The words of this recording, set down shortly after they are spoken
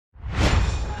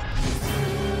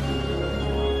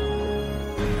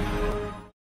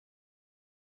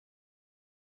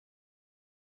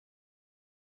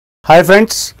Hi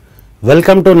friends,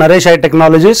 welcome to Naresh IT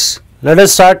Technologies. Let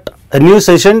us start a new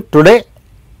session today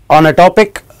on a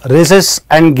topic races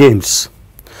and games.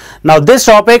 Now this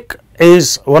topic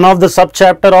is one of the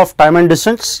sub-chapter of time and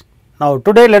distance. Now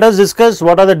today let us discuss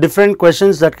what are the different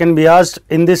questions that can be asked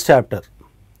in this chapter.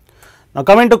 Now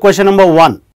coming to question number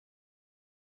 1.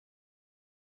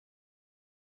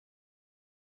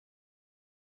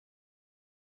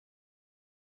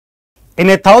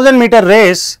 In a 1000-meter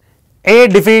race, A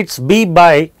defeats B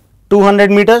by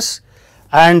 200 meters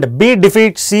and B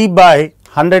defeats C by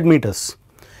 100 meters.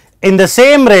 In the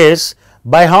same race,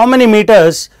 by how many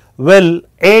meters will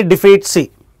A defeat C?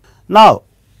 Now,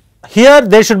 here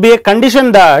there should be a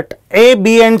condition that A,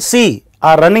 B and C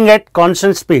are running at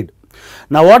constant speed.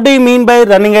 Now, what do you mean by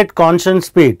running at constant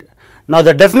speed? Now,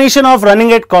 the definition of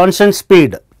running at constant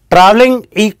speed, traveling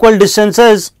equal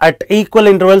distances at equal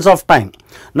intervals of time.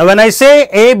 Now, when I say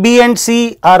A, B and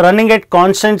C are running at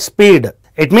constant speed,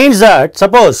 it means that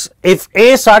suppose if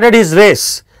A started his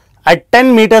race at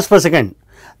 10 meters per second,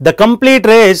 the complete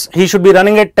race he should be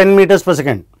running at 10 meters per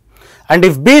second. And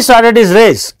if B started his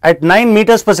race at 9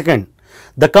 meters per second,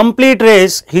 the complete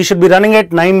race he should be running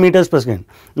at 9 meters per second.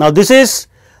 Now, this is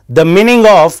the meaning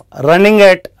of running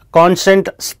at constant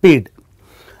speed.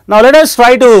 Now, let us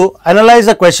try to analyze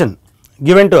the question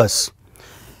given to us.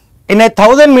 In a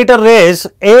 1000-meter race,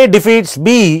 A defeats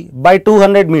B by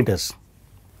 200 meters.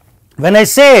 When I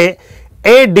say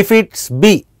A defeats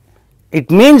B,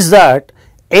 it means that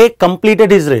A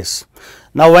completed his race.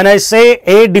 Now, when I say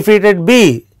A defeated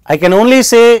B, I can only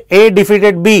say A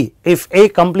defeated B if A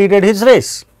completed his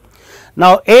race.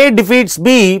 Now, A defeats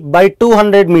B by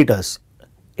 200 meters.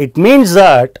 It means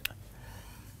that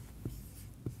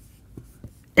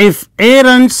if A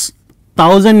runs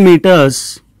 1000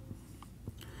 meters,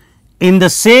 in the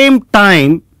same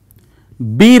time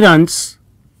B runs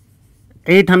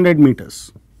 800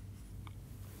 meters.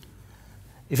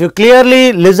 If you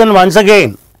clearly listen once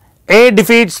again, A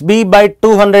defeats B by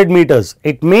 200 meters.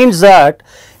 It means that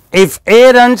if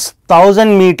A runs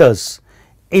 1000 meters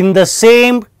in the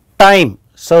same time,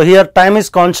 so here time is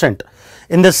constant,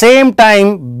 in the same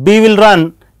time B will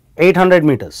run 800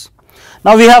 meters.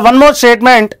 Now, we have one more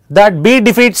statement that B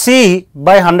defeats C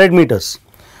by 100 meters.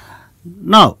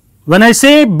 Now, when I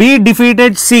say B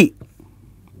defeated C,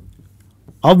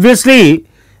 obviously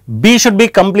B should be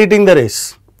completing the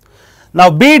race.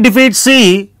 Now, B defeats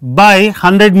C by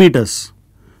 100 meters.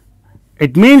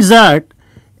 It means that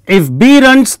if B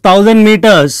runs 1000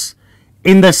 meters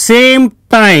in the same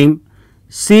time,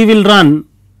 C will run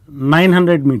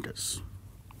 900 meters.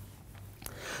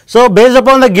 So, based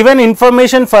upon the given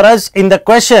information for us in the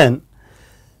question,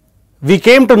 we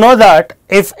came to know that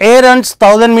if A runs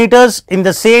 1000 meters in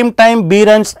the same time B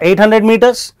runs 800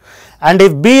 meters, and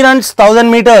if B runs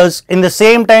 1000 meters in the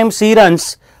same time C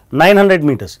runs 900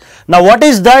 meters. Now, what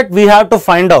is that we have to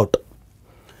find out?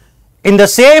 In the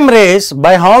same race,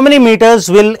 by how many meters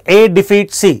will A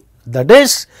defeat C? That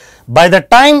is, by the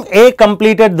time A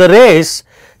completed the race,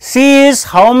 C is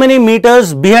how many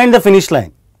meters behind the finish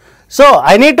line? So,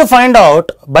 I need to find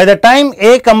out by the time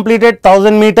A completed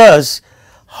 1000 meters,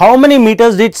 how many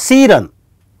meters did C run?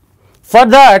 For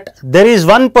that, there is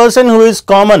one person who is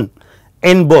common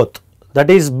in both, that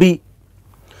is B.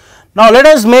 Now, let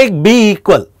us make B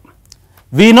equal.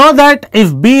 We know that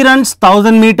if B runs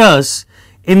 1000 meters,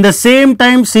 in the same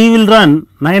time C will run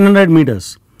 900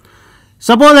 meters.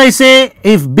 Suppose I say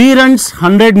if B runs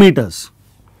 100 meters,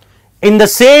 in the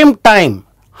same time,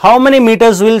 how many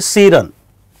meters will C run?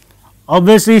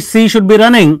 Obviously, C should be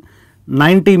running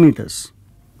 90 meters.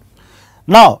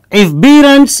 Now, if B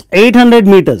runs 800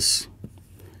 meters,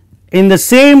 in the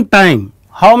same time,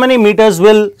 how many meters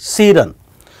will C run?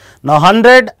 Now,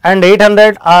 100 and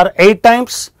 800 are 8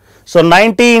 times. So,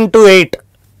 90 into 8,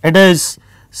 it is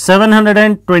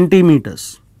 720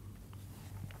 meters.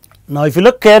 Now, if you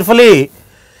look carefully,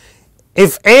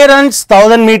 if A runs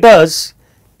 1000 meters,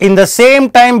 in the same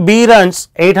time B runs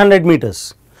 800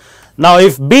 meters. Now,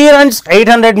 if B runs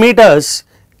 800 meters,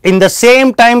 in the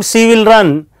same time C will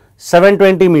run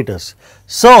 720 meters.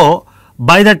 So,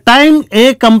 by the time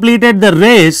A completed the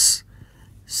race,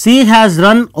 C has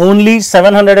run only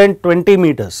 720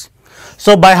 meters.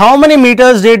 So, by how many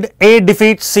meters did A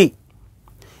defeat C?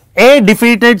 A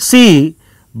defeated C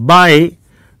by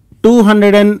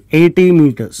 280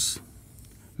 meters.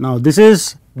 Now, this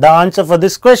is the answer for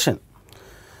this question.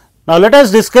 Now, let us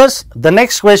discuss the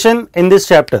next question in this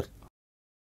chapter.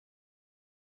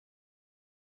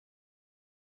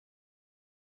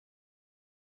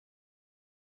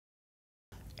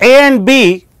 A and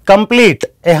B complete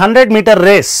a 100-meter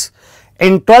race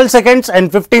in 12 seconds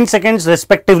and 15 seconds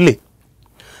respectively.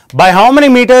 by how many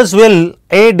meters will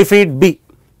A defeat B?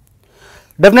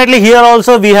 Definitely here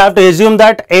also we have to assume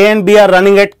that A and B are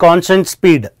running at constant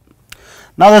speed.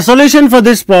 Now the solution for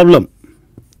this problem.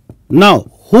 Now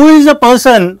who is the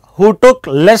person who took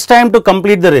less time to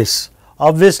complete the race?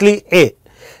 Obviously A.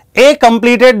 A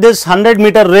completed this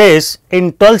 100-meter race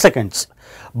in 12 seconds,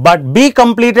 but B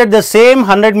completed the same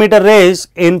 100-meter race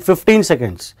in 15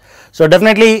 seconds. So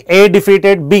definitely A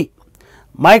defeated B.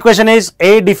 My question is,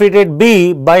 A defeated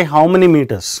B by how many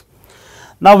meters?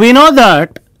 Now we know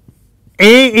that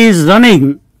A is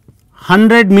running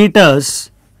 100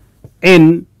 meters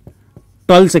in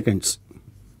 12 seconds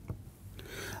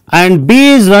and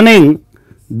B is running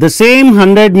the same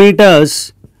 100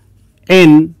 meters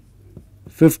in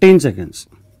 15 seconds.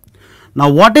 Now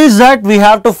what is that we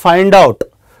have to find out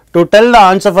to tell the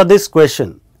answer for this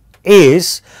question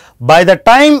is, by the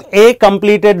time A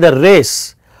completed the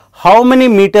race, how many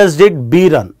meters did B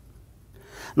run?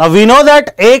 Now we know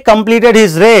that A completed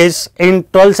his race in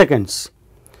 12 seconds.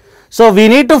 So we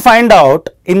need to find out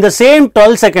in the same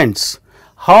 12 seconds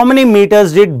how many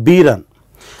meters did B run.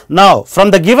 Now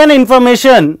from the given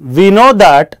information we know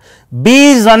that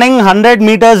B is running 100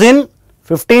 meters in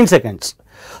 15 seconds.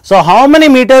 So how many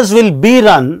meters will B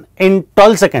run in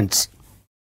 12 seconds?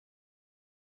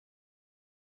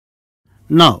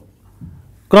 Now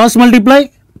cross multiply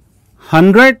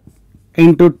 100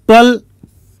 into 12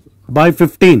 by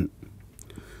 15.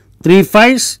 3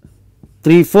 5s,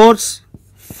 3 4s,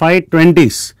 5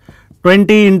 20s.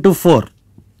 20 into 4,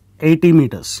 80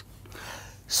 meters.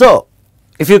 So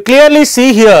if you clearly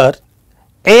see here,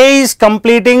 A is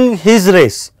completing his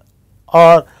race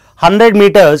or 100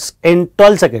 meters in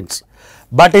 12 seconds,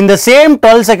 but in the same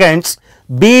 12 seconds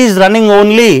B is running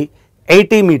only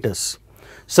 80 meters.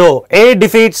 So A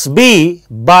defeats B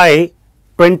by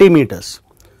 20 meters.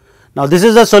 Now this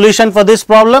is the solution for this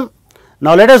problem.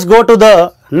 Now let us go to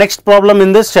the next problem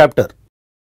in this chapter.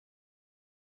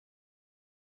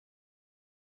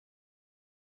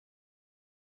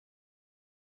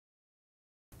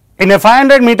 In a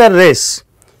 500-meter race,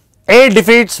 A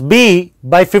defeats B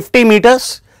by 50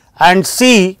 meters and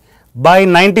C by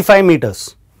 95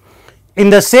 meters. In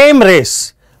the same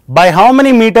race, by how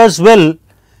many meters will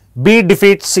B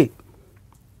defeat C?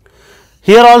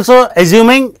 Here also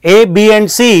assuming A, B and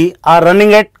C are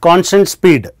running at constant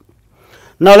speed.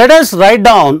 Now let us write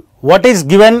down what is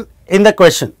given in the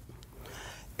question.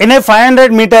 In a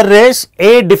 500-meter race,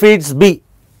 A defeats B.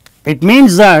 It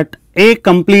means that A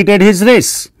completed his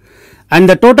race and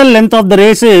the total length of the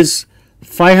race is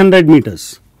 500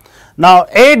 meters. Now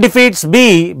A defeats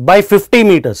B by 50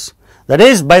 meters. That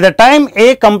is, by the time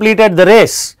A completed the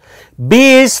race,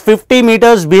 B is 50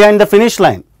 meters behind the finish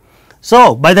line.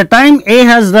 So by the time A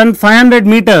has run 500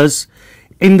 meters,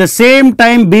 in the same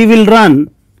time B will run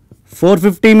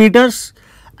 450 meters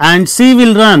and C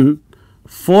will run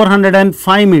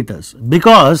 405 meters,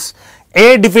 because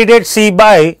A defeated C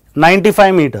by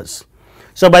 95 meters.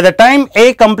 So by the time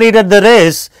A completed the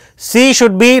race, C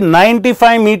should be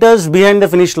 95 meters behind the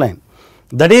finish line.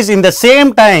 That is, in the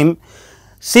same time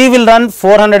C will run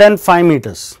 405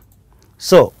 meters.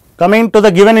 So coming to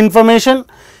the given information,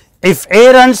 if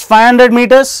A runs 500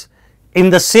 meters, in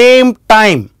the same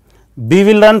time B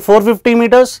will run 450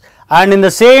 meters and in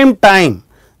the same time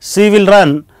C will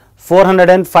run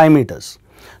 405 meters.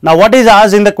 Now what is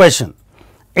asked in the question?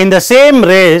 In the same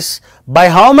race, by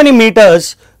how many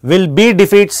meters will B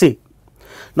defeat C?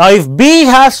 Now if B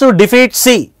has to defeat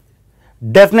C,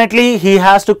 definitely he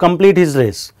has to complete his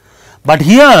race. But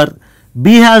here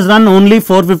B has run only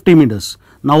 450 meters.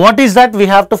 Now what is that we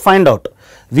have to find out?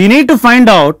 We need to find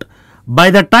out by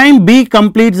the time B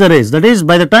completes the race, that is,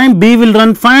 by the time B will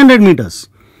run 500 meters,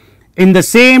 in the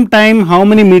same time how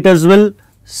many meters will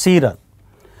C run?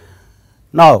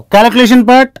 Now calculation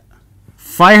part,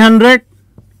 500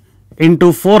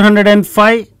 into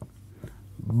 405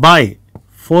 by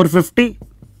 450,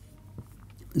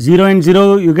 0 and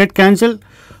 0 you get cancelled,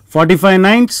 45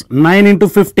 nines, 9 into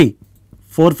 50,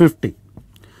 450.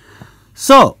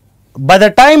 So by the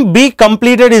time B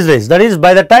completed his race, that is,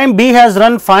 by the time B has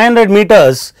run 500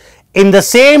 meters, in the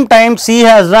same time C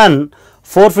has run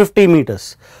 450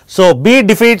 meters. So B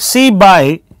defeats C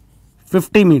by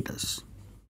 50 meters.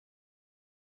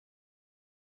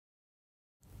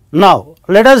 Now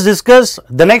let us discuss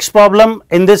the next problem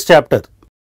in this chapter.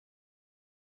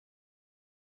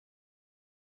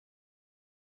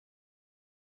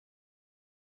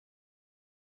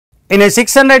 In a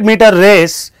 600-meter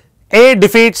race, A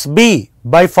defeats B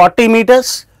by 40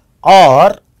 meters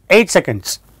or 8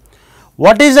 seconds.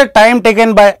 What is the time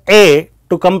taken by A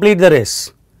to complete the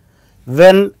race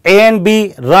when A and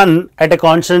B run at a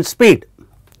constant speed?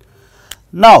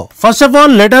 Now, first of all,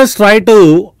 let us try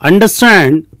to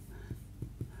understand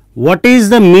what is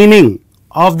the meaning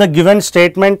of the given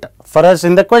statement for us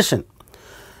in the question.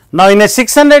 Now, in a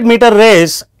 600-meter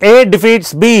race, A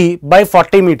defeats B by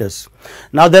 40 meters.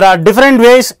 Now, there are different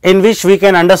ways in which we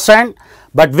can understand,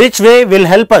 but which way will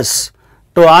help us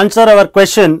to answer our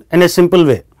question in a simple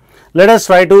way. Let us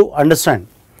try to understand.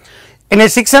 In a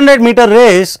 600-meter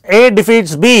race, A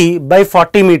defeats B by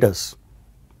 40 meters.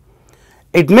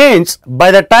 It means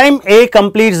by the time A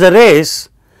completes the race,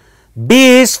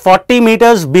 B is 40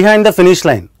 meters behind the finish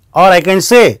line, or I can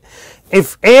say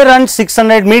if A runs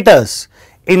 600 meters,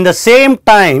 in the same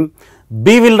time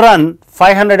B will run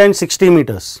 560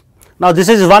 meters. Now, this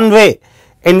is one way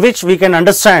in which we can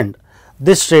understand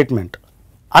this statement.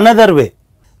 Another way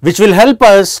which will help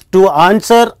us to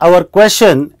answer our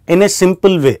question in a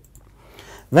simple way.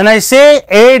 When I say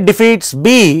A defeats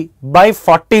B by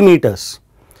 40 meters,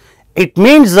 it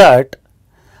means that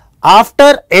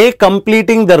after A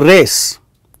completing the race,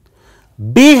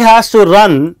 B has to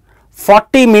run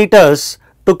 40 meters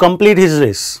to complete his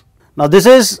race. Now, this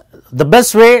is the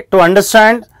best way to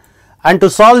understand and to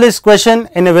solve this question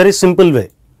in a very simple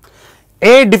way.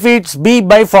 A defeats B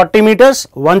by 40 meters.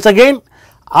 Once again,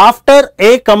 after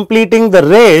A completing the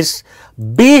race,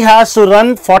 B has to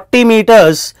run 40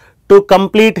 meters to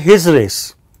complete his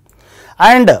race.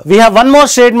 And we have one more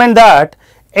statement that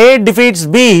A defeats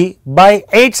B by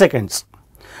 8 seconds.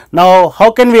 Now,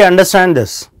 how can we understand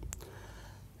this?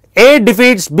 A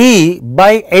defeats B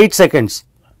by 8 seconds.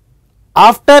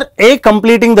 After A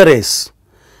completing the race,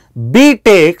 B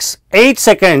takes 8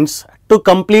 seconds to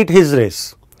complete his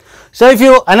race. So, if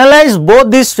you analyze both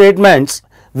these statements,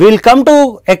 we will come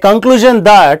to a conclusion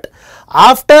that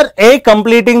after A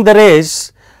completing the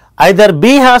race, either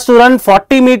B has to run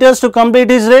 40 meters to complete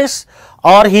his race,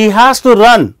 or he has to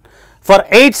run for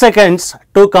 8 seconds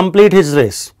to complete his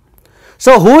race.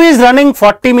 So, who is running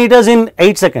 40 meters in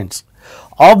 8 seconds?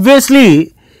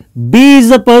 Obviously, B is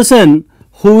the person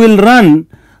who will run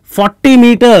 40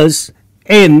 meters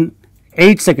in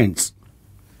 8 seconds.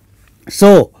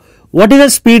 So, what is the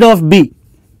speed of B?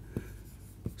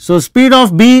 So, speed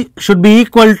of B should be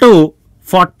equal to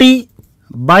 40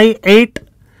 by 8,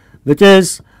 which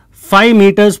is 5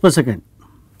 meters per second.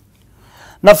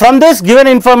 Now, from this given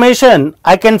information,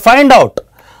 I can find out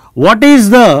what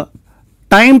is the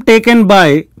time taken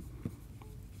by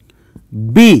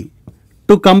B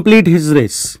to complete his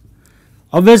race.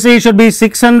 Obviously, it should be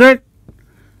 600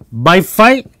 by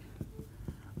 5,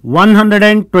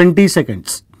 120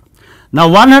 seconds. Now,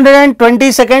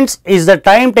 120 seconds is the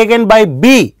time taken by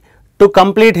B to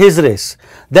complete his race.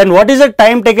 Then, what is the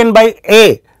time taken by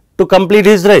A to complete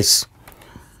his race?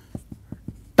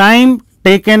 Time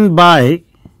taken by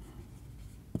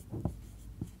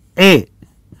A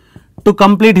to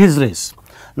complete his race.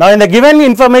 Now, in the given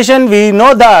information, we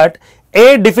know that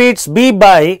A defeats B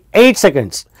by 8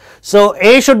 seconds. So,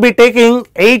 A should be taking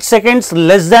 8 seconds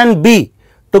less than B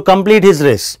to complete his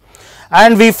race.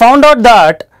 And we found out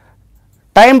that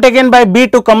time taken by B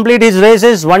to complete his race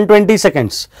is 120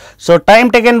 seconds. So,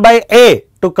 time taken by A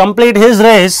to complete his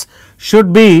race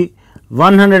should be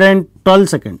 112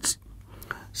 seconds.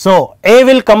 So, A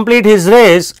will complete his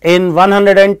race in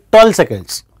 112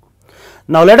 seconds.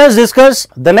 Now, let us discuss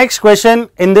the next question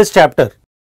in this chapter.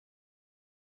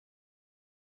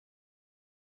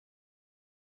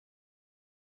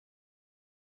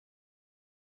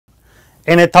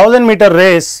 In a 1000-meter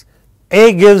race,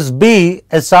 A gives B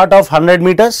a start of 100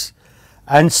 meters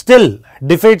and still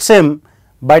defeats him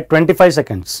by 25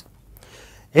 seconds.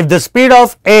 If the speed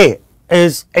of A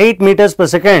is 8 meters per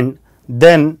second,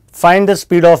 then find the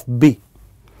speed of B.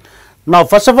 Now,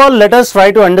 first of all, let us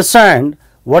try to understand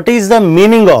what is the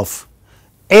meaning of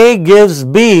A gives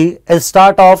B a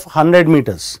start of 100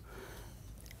 meters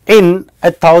in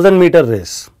a 1000-meter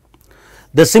race.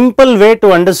 The simple way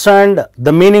to understand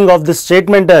the meaning of this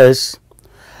statement is,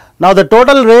 now the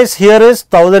total race here is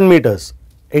 1000 meters.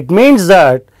 It means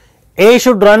that A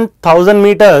should run 1000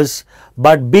 meters,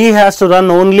 but B has to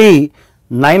run only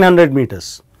 900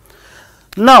 meters.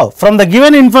 Now, from the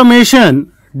given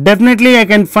information, definitely I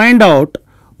can find out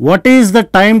what is the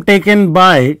time taken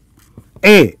by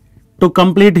A to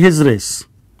complete his race.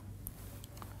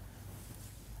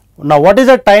 Now, what is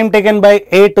the time taken by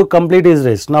A to complete his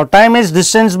race? Now, time is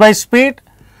distance by speed,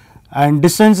 and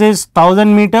distance is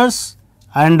 1000 meters,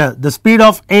 and the speed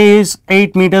of A is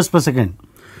 8 meters per second.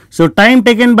 So, time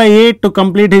taken by A to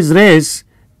complete his race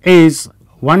is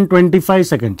 125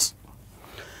 seconds.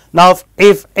 Now,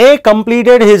 if A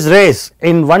completed his race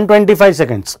in 125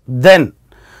 seconds, then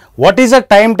what is the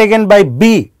time taken by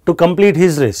B to complete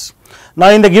his race? Now,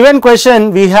 in the given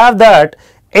question, we have that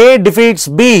A defeats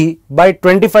B by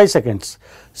 25 seconds.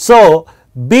 So,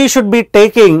 B should be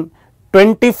taking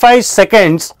 25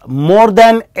 seconds more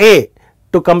than A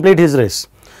to complete his race.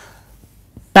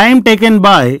 Time taken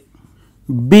by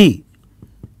B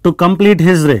to complete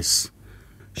his race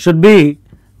should be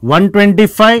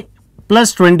 125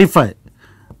 plus 25,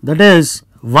 that is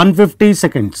 150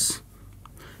 seconds,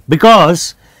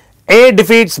 because A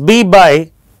defeats B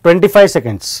by 25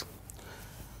 seconds.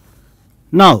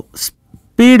 Now,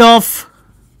 speed of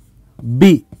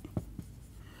B.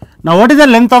 Now, what is the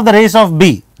length of the race of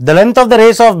B? The length of the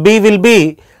race of B will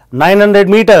be 900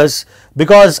 meters,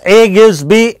 because A gives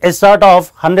B a start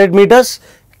of 100 meters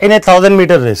in a 1000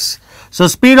 meter race. So,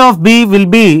 speed of B will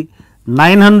be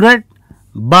 900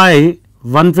 by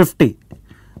 150,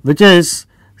 which is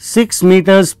 6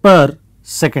 meters per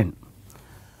second.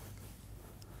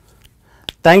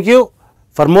 Thank you.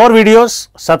 For more videos,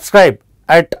 subscribe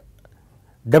at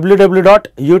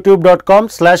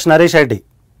www.youtube.com/NareshIT.